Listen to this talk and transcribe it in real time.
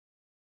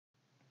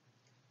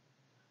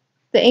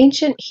The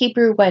Ancient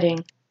Hebrew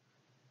Wedding,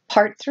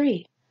 Part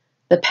 3,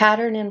 The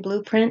Pattern and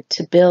Blueprint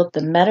to Build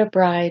the Meta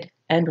Bride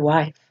and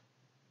Wife.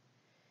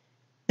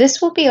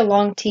 This will be a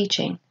long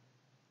teaching.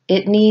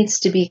 It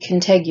needs to be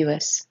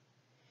contiguous.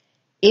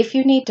 If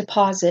you need to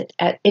pause it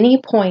at any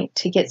point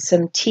to get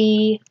some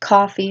tea,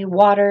 coffee,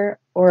 water,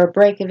 or a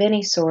break of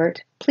any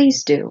sort,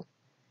 please do.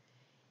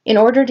 In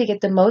order to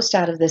get the most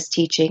out of this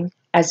teaching,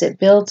 as it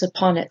builds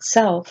upon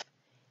itself,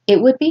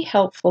 it would be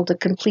helpful to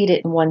complete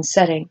it in one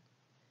setting.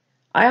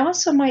 I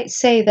also might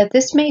say that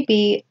this may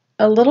be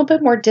a little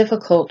bit more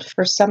difficult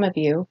for some of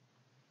you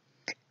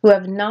who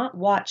have not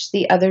watched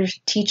the other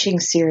teaching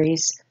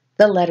series,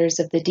 The Letters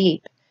of the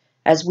Deep,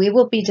 as we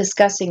will be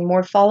discussing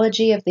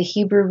morphology of the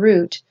Hebrew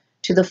root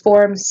to the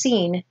form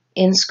seen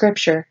in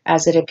Scripture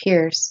as it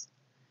appears.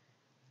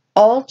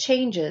 All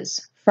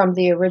changes from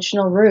the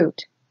original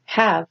root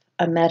have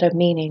a meta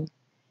meaning,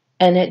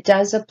 and it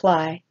does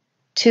apply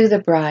to the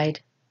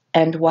bride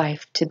and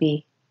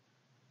wife-to-be.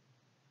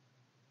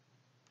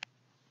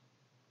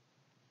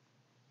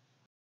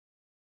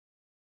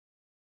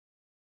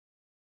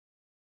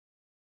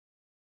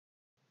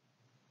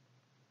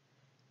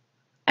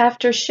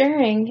 After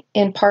sharing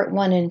in Part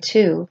 1 and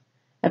 2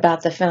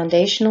 about the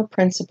foundational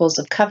principles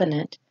of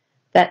covenant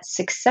that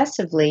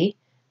successively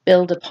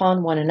build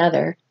upon one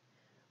another,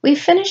 we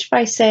finished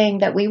by saying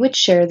that we would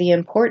share the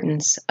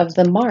importance of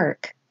the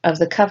mark of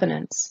the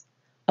covenants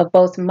of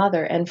both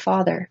mother and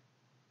father.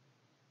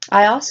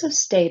 I also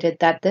stated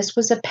that this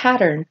was a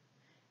pattern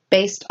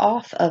based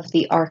off of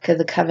the Ark of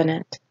the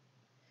Covenant.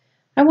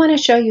 I want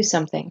to show you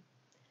something.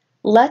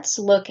 Let's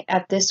look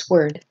at this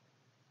word,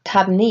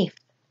 tabnith.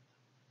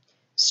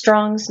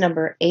 Strong's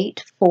number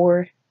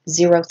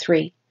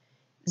 8403.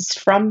 It's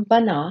from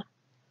Bana,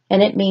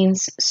 and it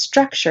means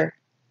structure,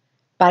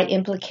 by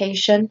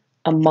implication,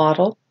 a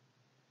model,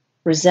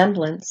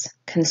 resemblance,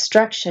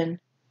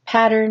 construction,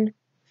 pattern,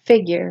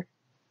 figure.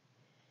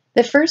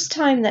 The first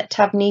time that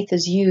tabnith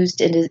is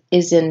used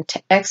is in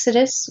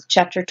Exodus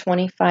chapter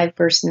 25,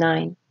 verse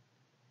 9,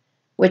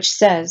 which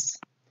says,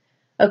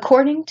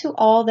 "According to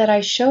all that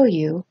I show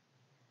you,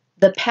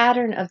 the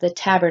pattern of the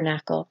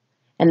tabernacle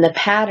and the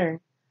pattern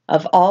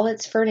of all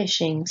its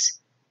furnishings,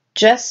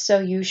 just so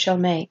you shall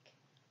make."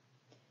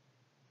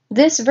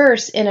 This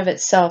verse in of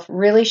itself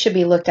really should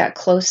be looked at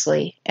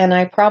closely, and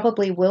I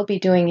probably will be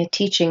doing a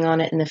teaching on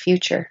it in the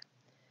future.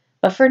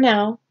 But for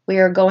now, we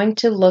are going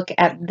to look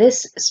at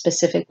this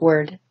specific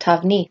word,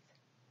 tavnith.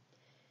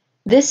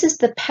 This is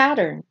the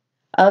pattern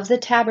of the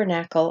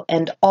tabernacle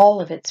and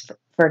all of its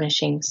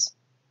furnishings,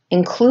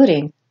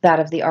 including that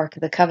of the Ark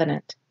of the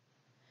Covenant.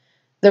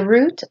 The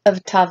root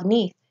of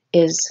tavnith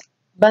is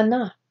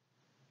bana.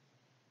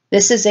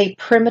 This is a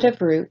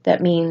primitive root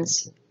that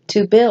means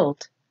to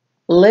build,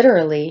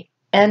 literally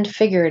and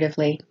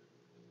figuratively.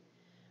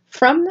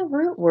 From the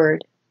root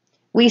word,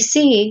 we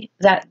see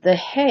that the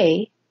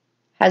hey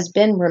has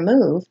been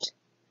removed,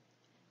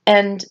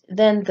 and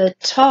then the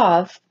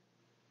tav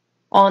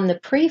on the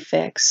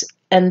prefix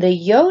and the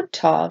yod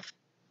tav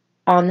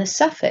on the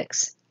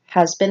suffix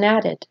has been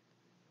added.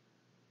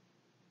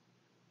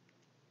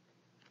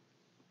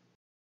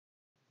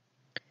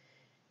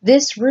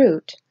 This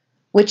root,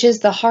 which is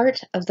the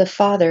heart of the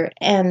Father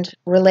and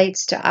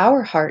relates to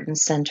our heart and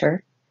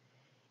center,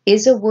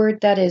 is a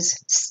word that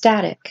is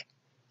static.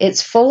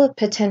 It's full of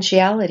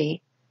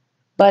potentiality,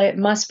 but it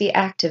must be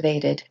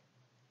activated,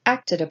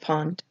 acted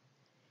upon.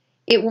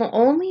 It will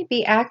only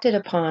be acted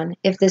upon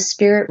if the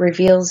Spirit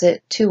reveals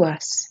it to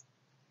us.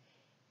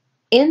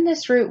 In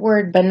this root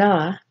word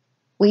bana,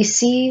 we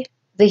see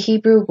the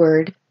Hebrew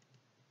word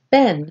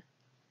ben.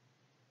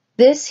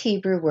 This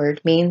Hebrew word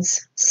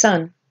means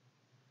son.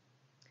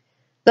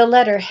 The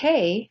letter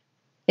He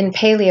in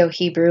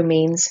Paleo-Hebrew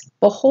means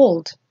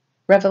behold,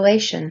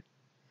 revelation.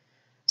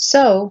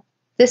 So,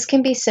 this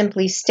can be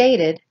simply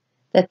stated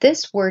that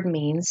this word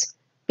means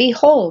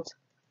behold,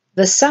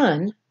 the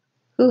Son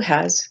who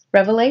has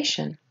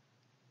revelation.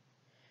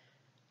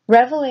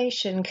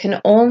 Revelation can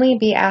only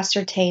be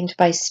ascertained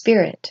by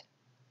spirit,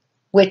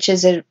 which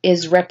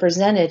is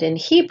represented in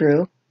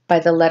Hebrew by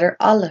the letter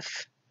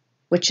Aleph,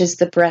 which is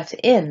the breath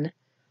in,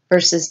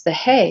 versus the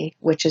He,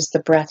 which is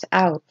the breath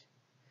out.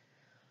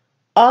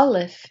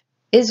 Aleph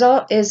is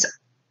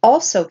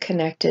also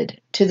connected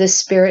to the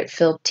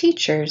Spirit-filled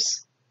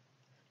teachers.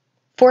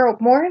 For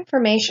more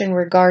information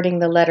regarding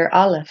the letter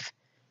Aleph,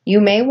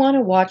 you may want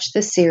to watch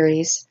the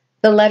series,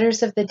 The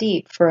Letters of the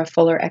Deep, for a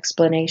fuller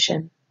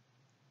explanation.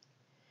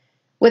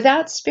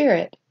 Without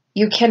Spirit,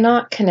 you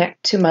cannot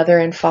connect to Mother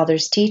and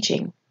Father's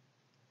teaching.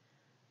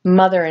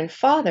 Mother and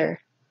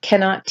Father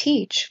cannot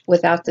teach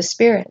without the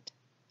Spirit.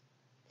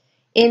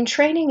 In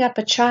training up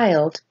a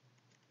child,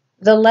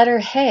 the letter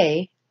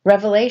He,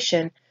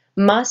 revelation,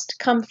 must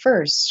come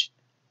first,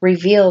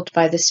 revealed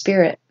by the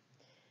Spirit,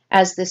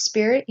 as the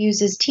Spirit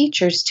uses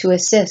teachers to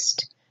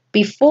assist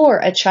before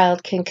a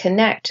child can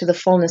connect to the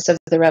fullness of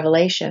the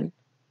revelation.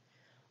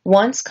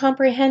 Once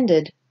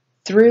comprehended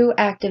through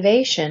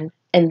activation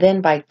and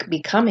then by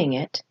becoming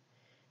it,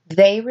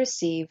 they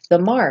receive the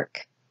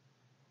mark,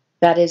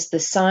 that is the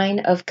sign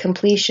of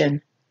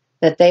completion,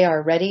 that they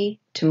are ready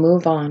to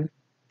move on.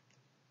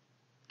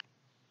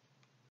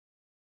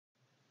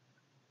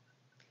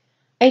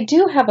 I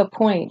do have a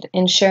point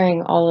in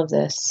sharing all of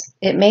this.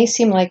 It may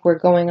seem like we're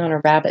going on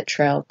a rabbit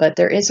trail, but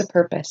there is a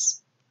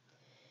purpose.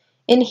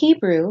 In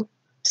Hebrew,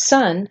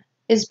 son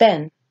is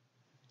ben.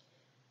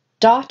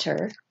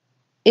 Daughter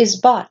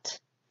is bat.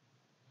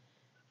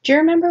 Do you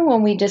remember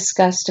when we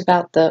discussed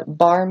about the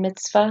bar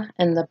mitzvah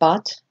and the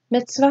bat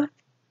mitzvah?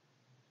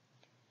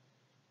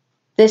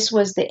 This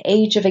was the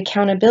age of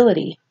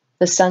accountability,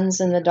 the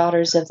sons and the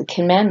daughters of the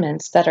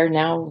commandments that are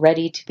now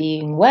ready to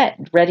be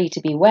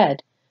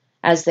wed,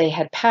 as they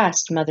had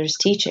passed mother's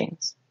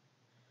teachings.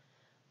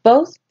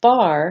 Both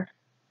bar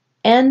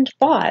and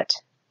bat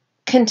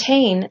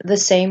contain the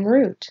same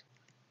root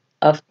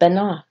of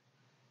banah.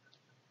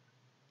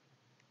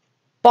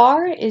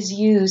 Bar is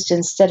used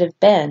instead of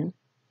ben,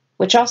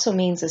 which also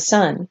means a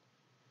son,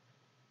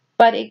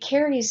 but it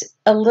carries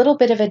a little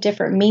bit of a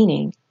different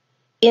meaning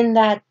in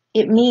that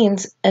it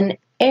means an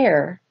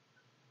heir,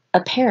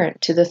 a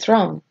parent to the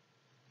throne.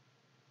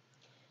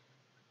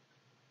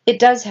 It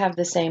does have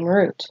the same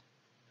root.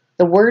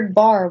 The word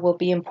bar will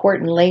be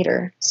important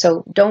later,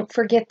 so don't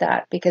forget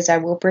that because I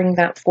will bring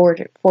that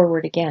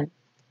forward again.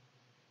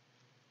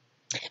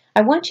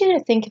 I want you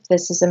to think of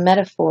this as a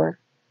metaphor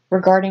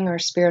regarding our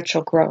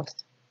spiritual growth.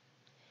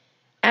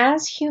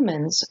 As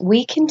humans,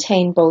 we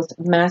contain both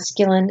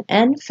masculine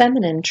and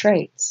feminine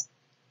traits.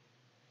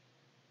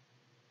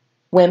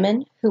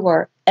 Women who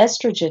are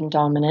estrogen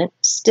dominant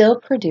still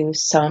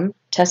produce some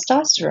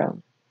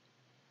testosterone,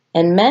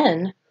 and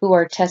men who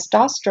are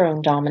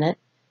testosterone dominant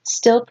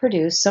still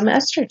produce some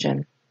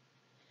estrogen.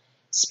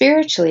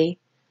 Spiritually,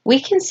 we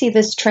can see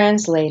this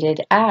translated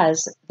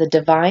as the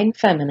divine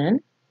feminine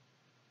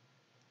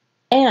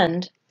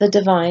and the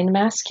divine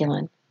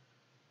masculine.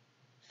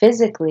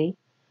 Physically,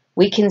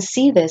 we can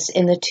see this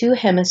in the two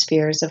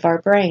hemispheres of our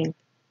brain.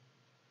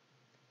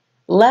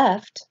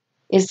 Left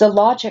is the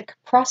logic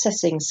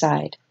processing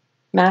side,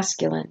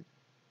 masculine,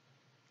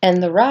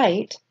 and the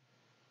right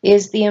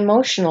is the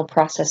emotional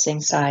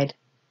processing side,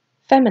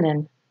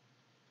 feminine.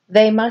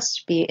 They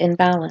must be in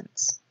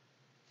balance.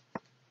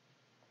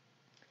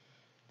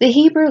 The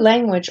Hebrew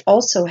language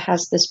also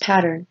has this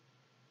pattern.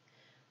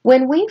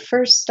 When we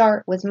first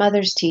start with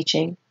mother's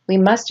teaching, we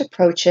must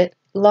approach it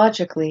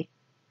logically,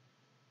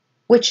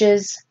 which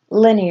is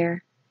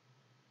linear,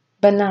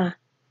 banah.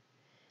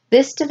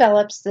 This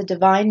develops the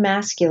divine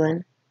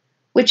masculine,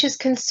 which is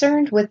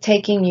concerned with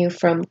taking you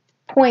from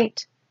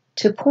point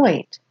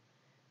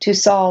to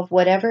solve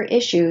whatever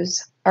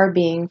issues are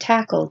being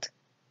tackled.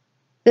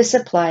 This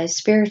applies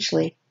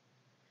spiritually.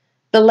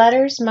 The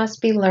letters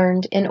must be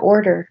learned in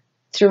order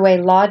through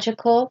a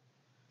logical,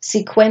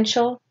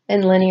 sequential,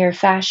 and linear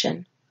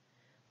fashion,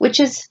 which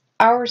is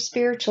our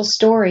spiritual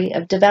story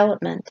of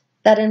development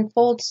that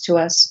unfolds to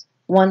us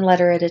one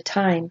letter at a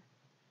time.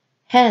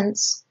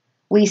 Hence,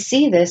 we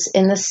see this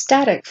in the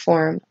static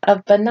form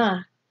of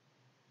banah,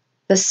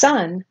 the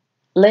son,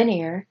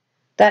 linear,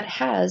 that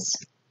has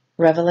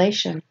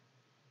revelation.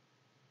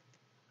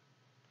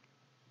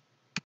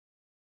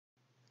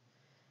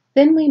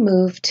 Then we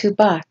move to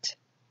bat,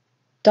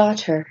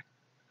 daughter.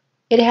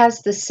 It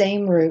has the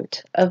same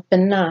root of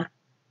banah.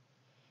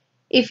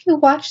 If you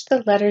watch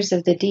the letters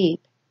of the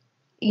deep,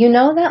 you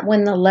know that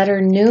when the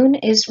letter nun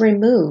is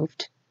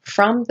removed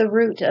from the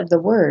root of the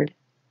word,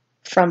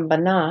 from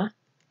banah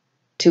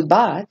to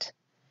bat,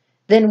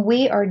 then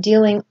we are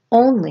dealing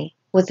only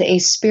with a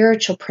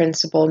spiritual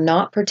principle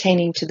not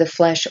pertaining to the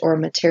flesh or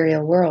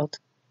material world.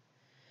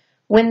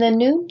 When the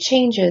nun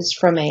changes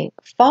from a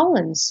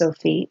fallen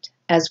sophit,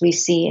 as we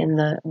see in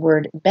the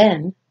word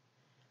ben,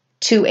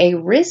 to a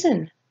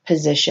risen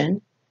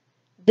position,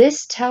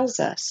 this tells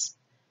us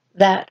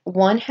that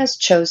one has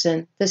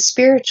chosen the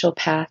spiritual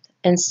path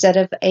instead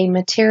of a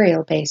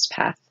material-based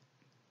path.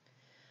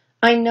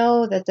 I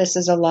know that this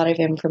is a lot of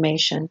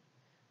information,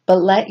 but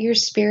let your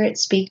spirit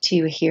speak to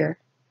you here.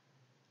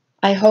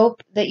 I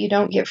hope that you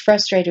don't get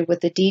frustrated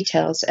with the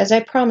details, as I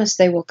promise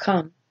they will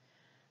come.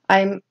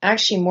 I'm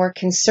actually more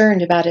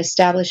concerned about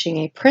establishing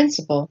a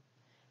principle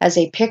as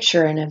a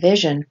picture and a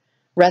vision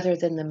rather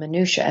than the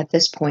minutia at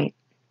this point.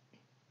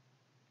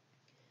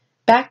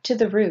 Back to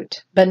the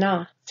root,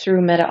 banah,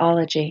 through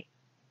metaology.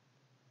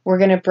 We're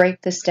going to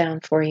break this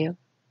down for you.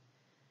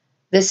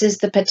 This is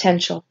the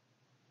potential.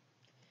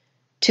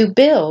 To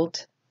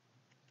build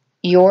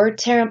your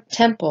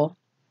temple,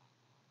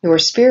 your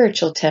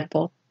spiritual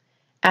temple,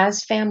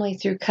 as family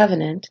through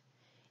covenant,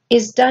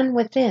 is done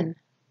within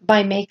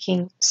by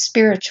making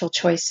spiritual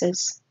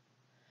choices.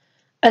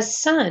 A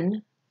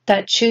son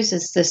that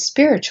chooses the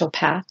spiritual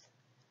path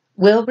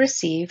will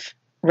receive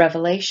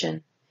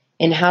revelation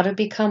in how to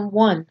become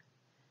one,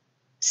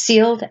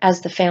 sealed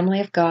as the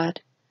family of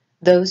God.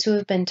 Those who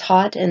have been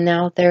taught and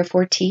now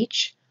therefore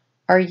teach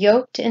are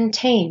yoked and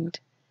tamed,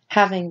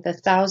 having the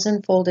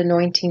thousandfold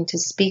anointing to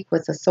speak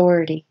with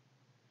authority,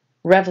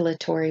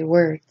 revelatory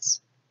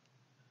words.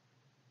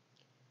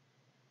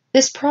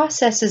 This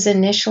process is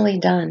initially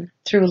done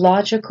through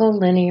logical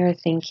linear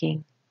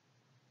thinking.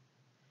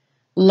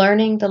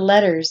 learning the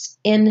letters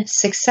in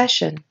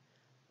succession,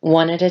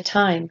 one at a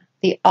time,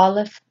 the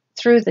Aleph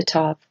through the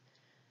Tav.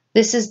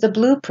 This is the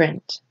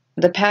blueprint,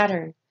 the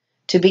pattern,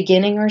 to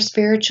beginning our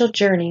spiritual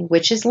journey,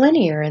 which is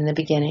linear in the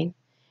beginning,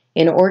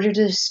 in order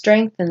to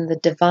strengthen the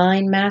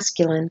divine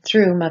masculine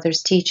through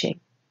Mother's teaching.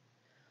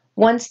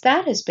 Once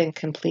that has been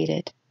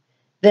completed,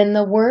 then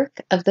the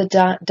work of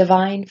the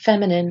divine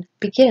feminine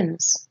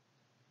begins.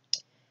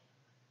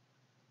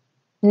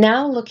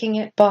 Now looking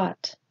at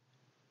Bat.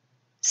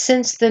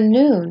 Since the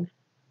noon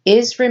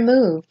is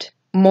removed,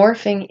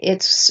 morphing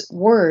its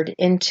word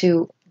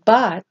into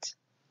Bat,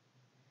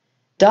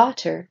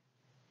 daughter,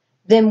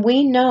 then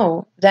we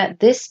know that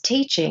this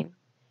teaching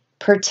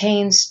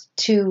pertains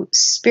to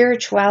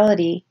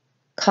spirituality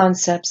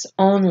concepts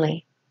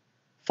only.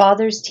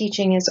 Father's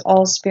teaching is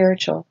all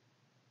spiritual.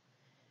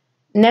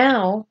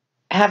 Now,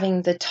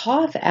 having the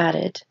Tav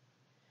added,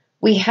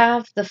 we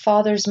have the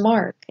Father's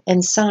mark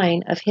and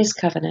sign of his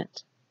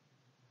covenant.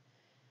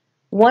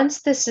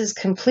 Once this is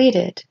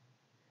completed,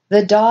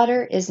 the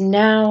daughter is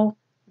now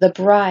the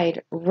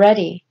bride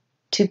ready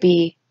to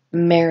be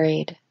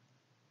married.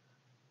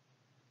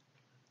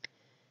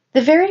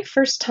 The very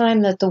first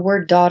time that the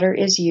word daughter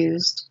is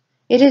used,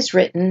 it is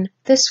written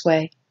this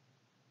way.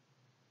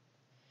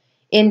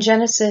 In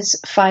Genesis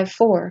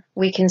 5:4,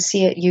 we can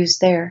see it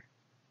used there.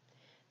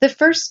 The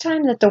first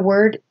time that the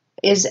word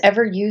is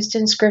ever used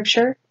in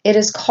Scripture, it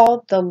is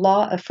called the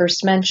law of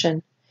first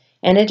mention,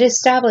 and it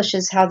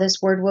establishes how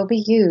this word will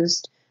be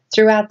used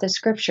throughout the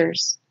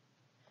Scriptures.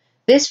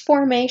 This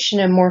formation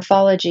and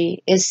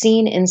morphology is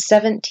seen in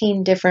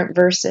 17 different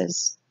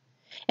verses,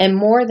 and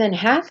more than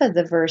half of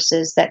the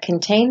verses that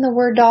contain the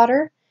word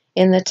daughter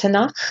in the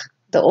Tanakh,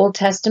 the Old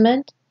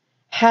Testament,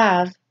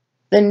 have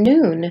the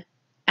noon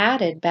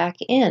added back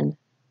in.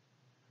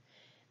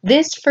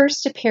 This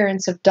first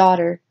appearance of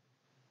daughter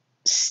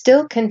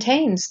still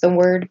contains the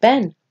word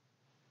ben,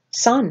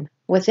 son,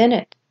 within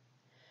it.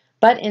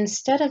 But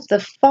instead of the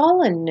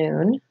fallen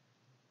noon,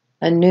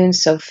 a noon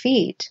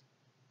sophit,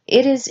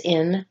 it is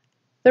in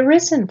the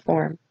risen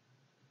form.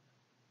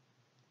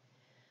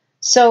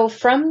 So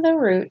from the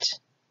root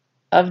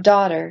of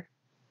daughter,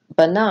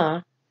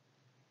 Banah,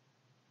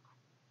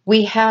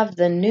 we have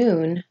the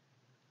noon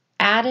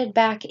added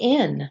back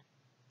in,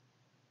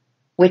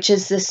 which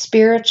is the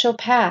spiritual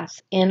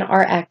path in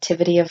our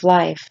activity of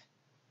life.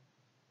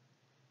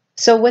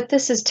 So what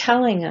this is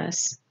telling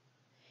us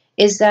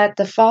is that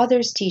the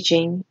Father's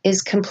teaching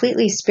is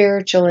completely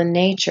spiritual in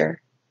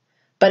nature,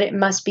 but it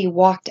must be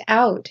walked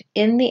out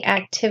in the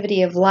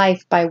activity of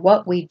life by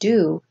what we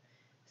do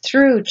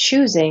through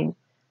choosing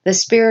the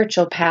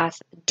spiritual path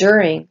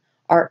during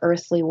our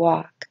earthly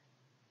walk.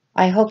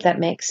 I hope that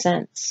makes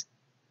sense.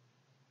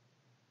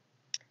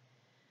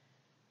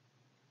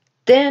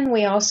 Then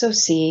we also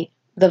see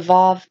the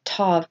Vav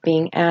Tav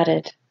being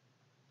added.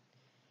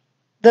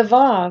 The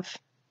Vav,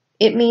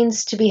 it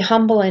means to be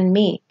humble and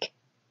meek,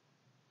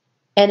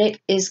 and it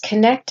is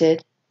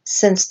connected,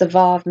 since the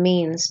Vav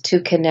means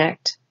to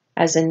connect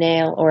as a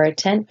nail or a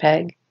tent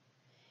peg,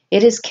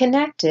 it is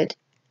connected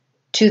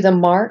to the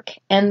mark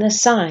and the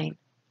sign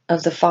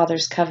of the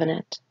Father's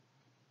covenant.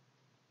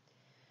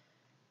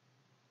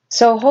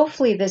 So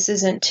hopefully this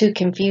isn't too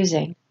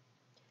confusing,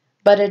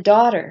 but a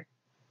daughter,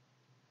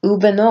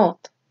 ubenot,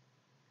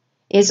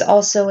 is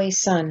also a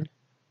son,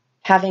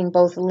 having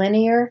both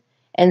linear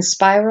and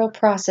spiral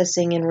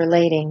processing and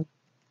relating,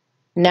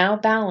 now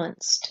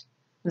balanced,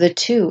 the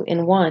two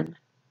in one,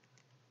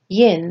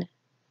 yin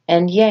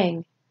and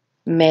yang,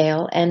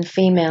 male and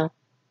female.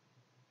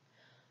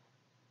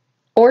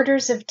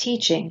 Orders of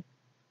teaching,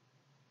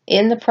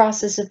 in the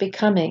process of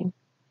becoming,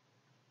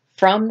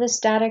 from the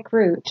static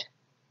root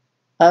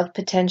of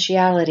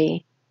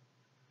potentiality,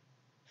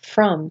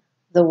 from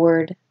the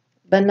word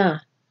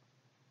Banah.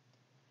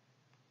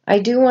 I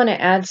do want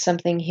to add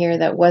something here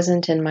that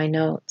wasn't in my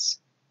notes.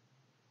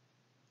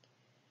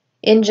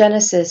 In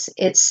Genesis,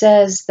 it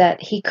says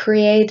that he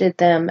created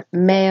them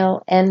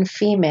male and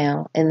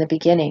female in the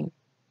beginning.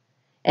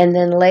 And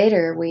then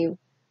later we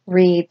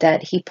read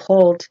that he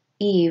pulled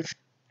Eve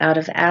out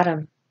of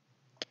Adam.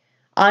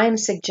 I'm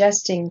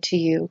suggesting to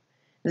you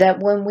that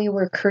when we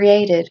were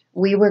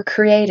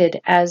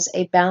created as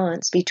a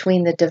balance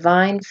between the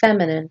divine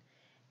feminine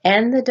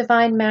and the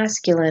divine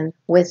masculine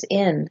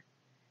within,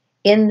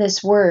 in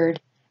this word,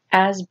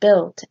 as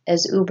built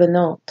as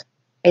ubenot,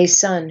 a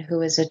son who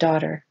is a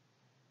daughter.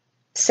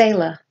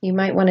 Selah, you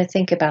might want to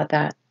think about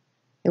that.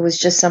 It was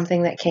just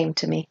something that came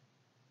to me.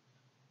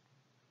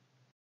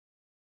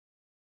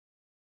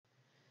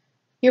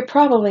 You're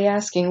probably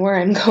asking where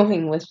I'm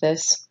going with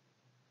this.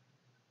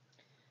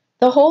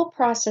 The whole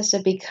process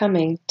of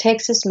becoming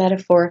takes us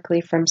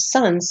metaphorically from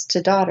sons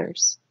to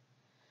daughters.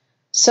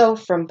 So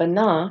from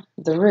Banah,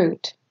 the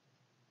root,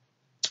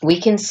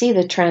 we can see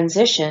the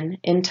transition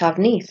in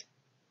Tavnith.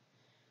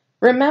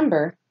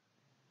 Remember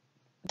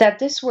that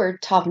this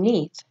word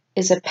Tavnith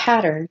is a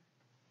pattern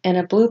and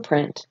a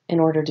blueprint in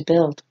order to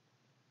build.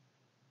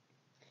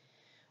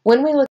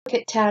 When we look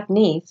at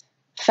Tavnith,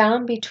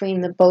 found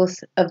between the both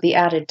of the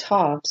added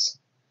Tavs,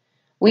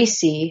 we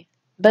see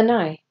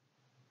Banai.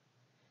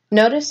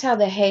 Notice how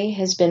the He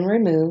has been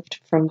removed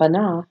from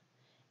Bana,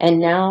 and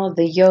now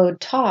the Yod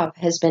Tav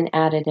has been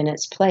added in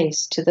its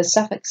place to the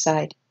suffix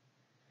side.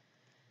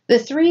 The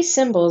three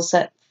symbols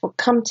that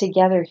come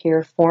together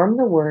here form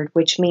the word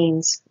which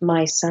means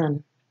my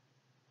son.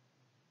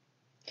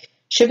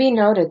 Should be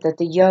noted that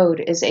the Yod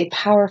is a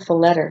powerful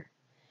letter,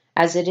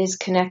 as it is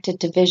connected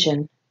to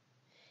vision.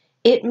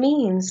 It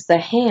means the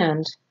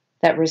hand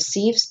that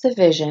receives the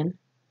vision,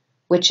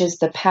 which is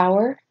the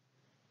power,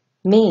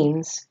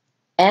 means,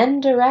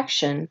 and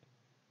direction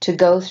to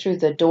go through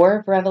the door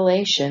of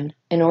revelation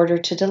in order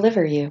to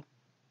deliver you.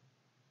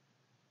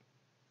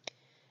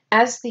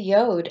 As the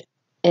Yod,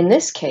 in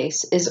this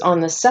case, is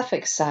on the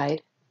suffix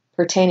side,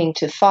 pertaining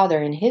to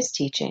Father in his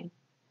teaching,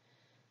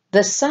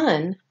 the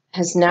Son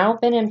has now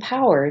been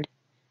empowered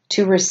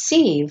to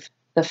receive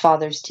the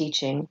Father's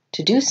teaching,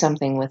 to do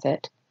something with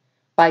it,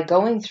 by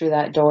going through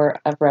that door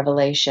of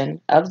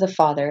revelation of the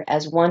Father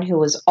as one who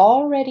was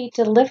already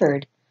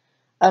delivered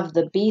of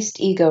the beast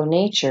ego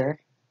nature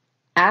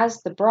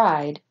as the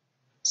bride,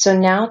 so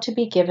now to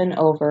be given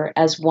over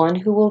as one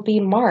who will be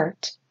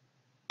marked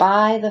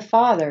by the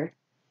Father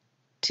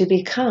to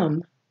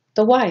become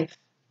the wife.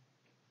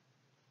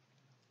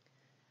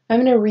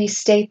 I'm going to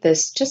restate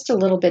this just a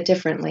little bit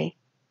differently.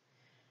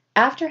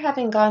 After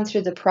having gone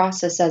through the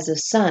process as a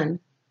son,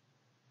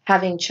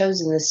 having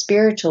chosen the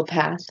spiritual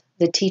path,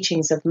 the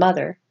teachings of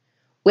Mother,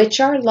 which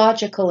are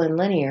logical and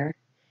linear,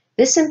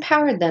 this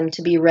empowered them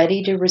to be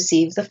ready to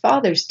receive the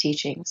Father's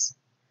teachings.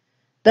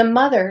 The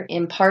Mother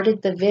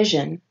imparted the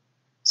vision,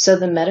 so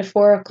the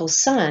metaphorical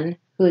Son,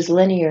 who is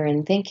linear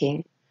in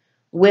thinking,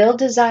 will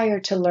desire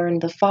to learn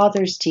the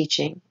Father's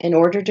teaching in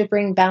order to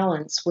bring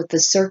balance with the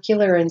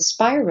circular and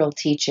spiral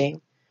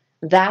teaching,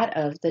 that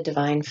of the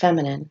Divine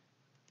Feminine.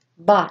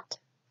 But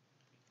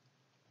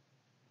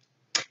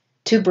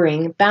to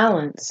bring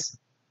balance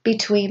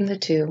between the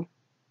two.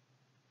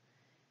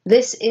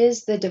 This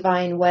is the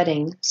divine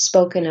wedding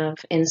spoken of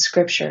in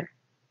Scripture,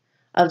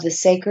 of the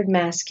sacred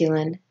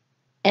masculine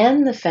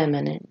and the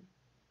feminine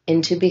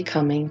into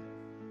becoming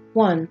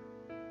one.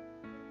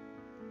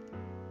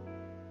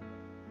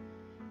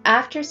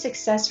 After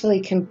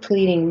successfully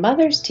completing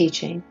Mother's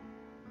teaching,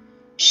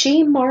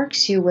 she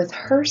marks you with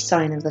her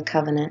sign of the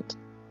covenant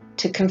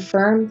to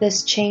confirm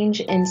this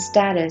change in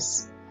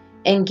status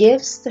and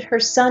gives her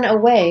son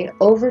away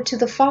over to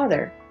the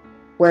Father,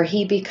 where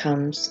he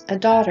becomes a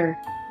daughter,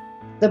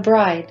 the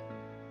bride.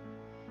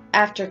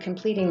 After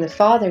completing the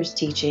Father's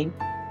teaching,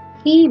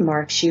 he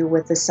marks you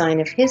with the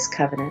sign of his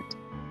covenant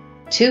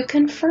to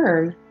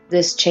confirm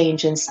this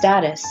change in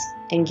status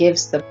and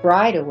gives the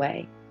bride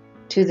away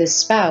to the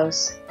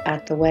spouse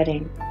at the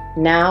wedding,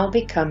 now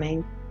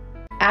becoming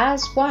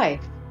as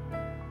wife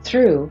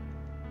through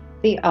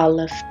the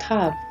Aleph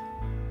Tav,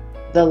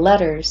 the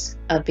letters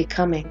of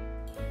becoming,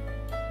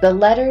 the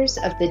letters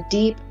of the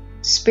deep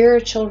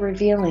spiritual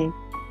revealing,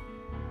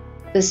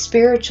 the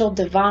spiritual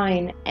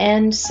divine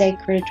and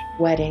sacred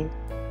wedding.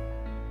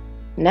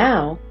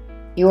 Now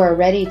you are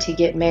ready to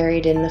get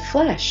married in the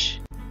flesh,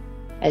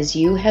 as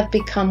you have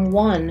become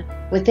one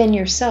within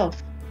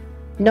yourself,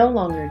 no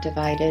longer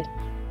divided,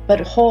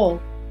 but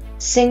whole,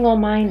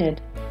 single-minded,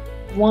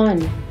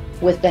 one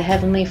with the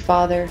Heavenly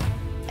Father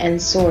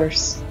and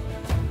Source,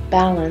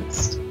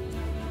 balanced.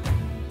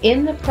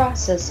 In the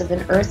process of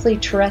an earthly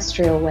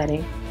terrestrial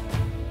wedding,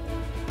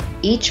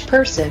 each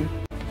person,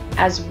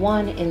 as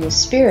one in the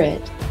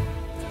spirit,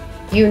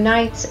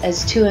 unites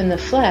as two in the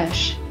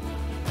flesh,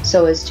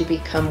 so as to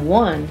become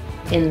one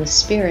in the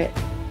spirit.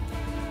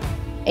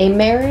 A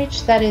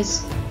marriage that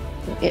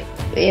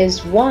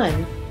is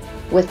one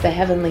with the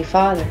Heavenly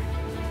Father.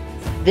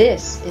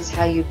 This is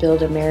how you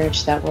build a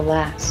marriage that will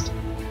last.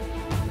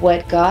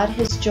 What God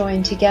has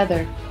joined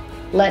together,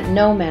 let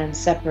no man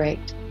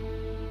separate.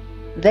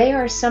 They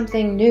are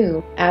something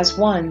new as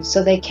one,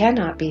 so they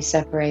cannot be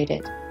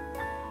separated.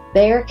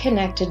 They are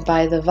connected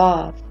by the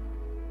Vav,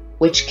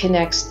 which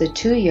connects the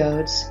two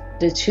Yods,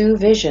 the two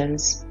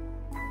visions,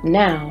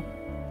 now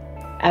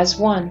as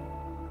one.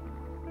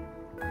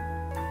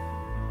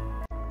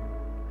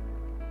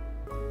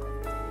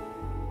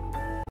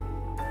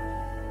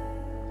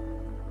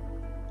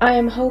 I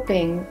am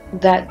hoping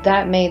that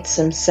that made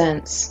some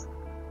sense.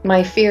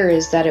 My fear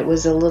is that it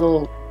was a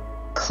little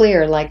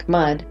clear like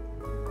mud,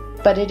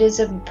 but it is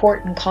an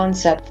important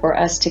concept for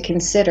us to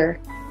consider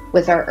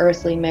with our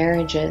earthly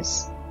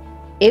marriages.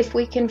 If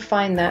we can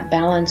find that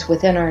balance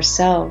within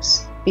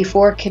ourselves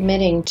before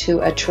committing to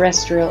a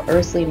terrestrial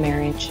earthly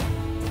marriage,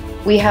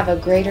 we have a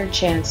greater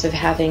chance of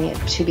having it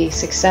to be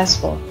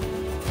successful,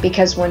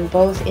 because when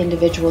both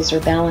individuals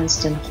are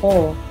balanced and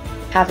whole,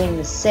 having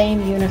the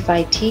same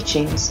unified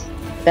teachings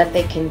that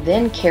they can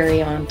then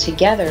carry on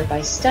together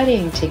by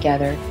studying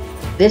together,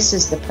 this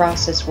is the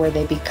process where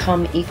they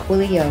become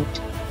equally yoked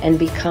and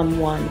become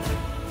one.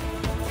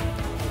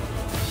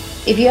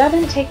 If you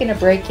haven't taken a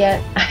break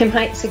yet, I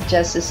might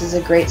suggest this is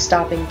a great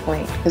stopping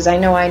point, because I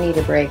know I need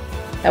a break.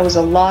 That was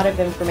a lot of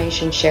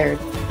information shared.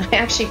 I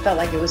actually felt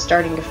like it was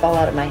starting to fall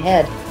out of my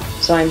head,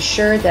 so I'm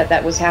sure that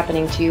that was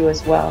happening to you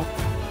as well.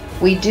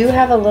 We do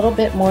have a little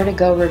bit more to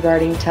go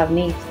regarding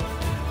Tavnith.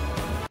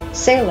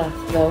 Selah,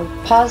 though,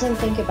 pause and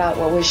think about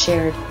what was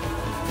shared.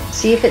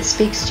 See if it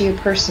speaks to you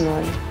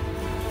personally.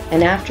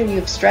 And after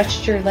you've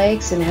stretched your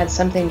legs and had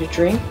something to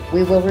drink,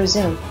 we will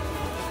resume.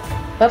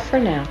 But for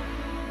now,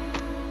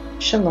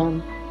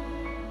 Shalom,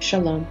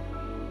 Shalom.